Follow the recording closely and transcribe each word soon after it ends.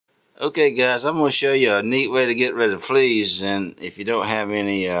Okay guys, I'm going to show you a neat way to get rid of fleas, and if you don't have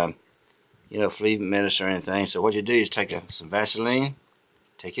any flea medicine or anything. So what you do is take some Vaseline,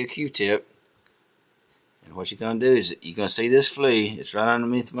 take your Q-tip, and what you're going to do is you're going to see this flea. It's right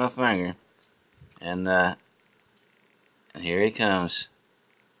underneath my finger, and here he comes.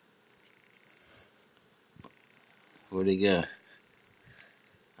 Where'd he go?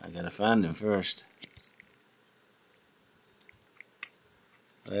 I gotta find him first.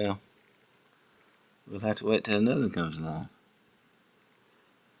 Well, we'll have to wait till another one comes along.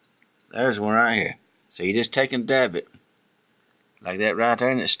 There's one right here. So you just take and dab it like that right there,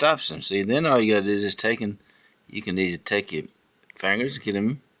 and it stops him. See, then all you gotta do is just you can either take your fingers and get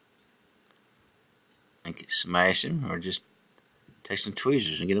him and smash him, or just take some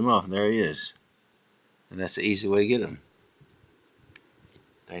tweezers and get him off. And there he is. And that's the easy way to get him.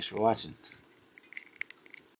 Thanks for watching.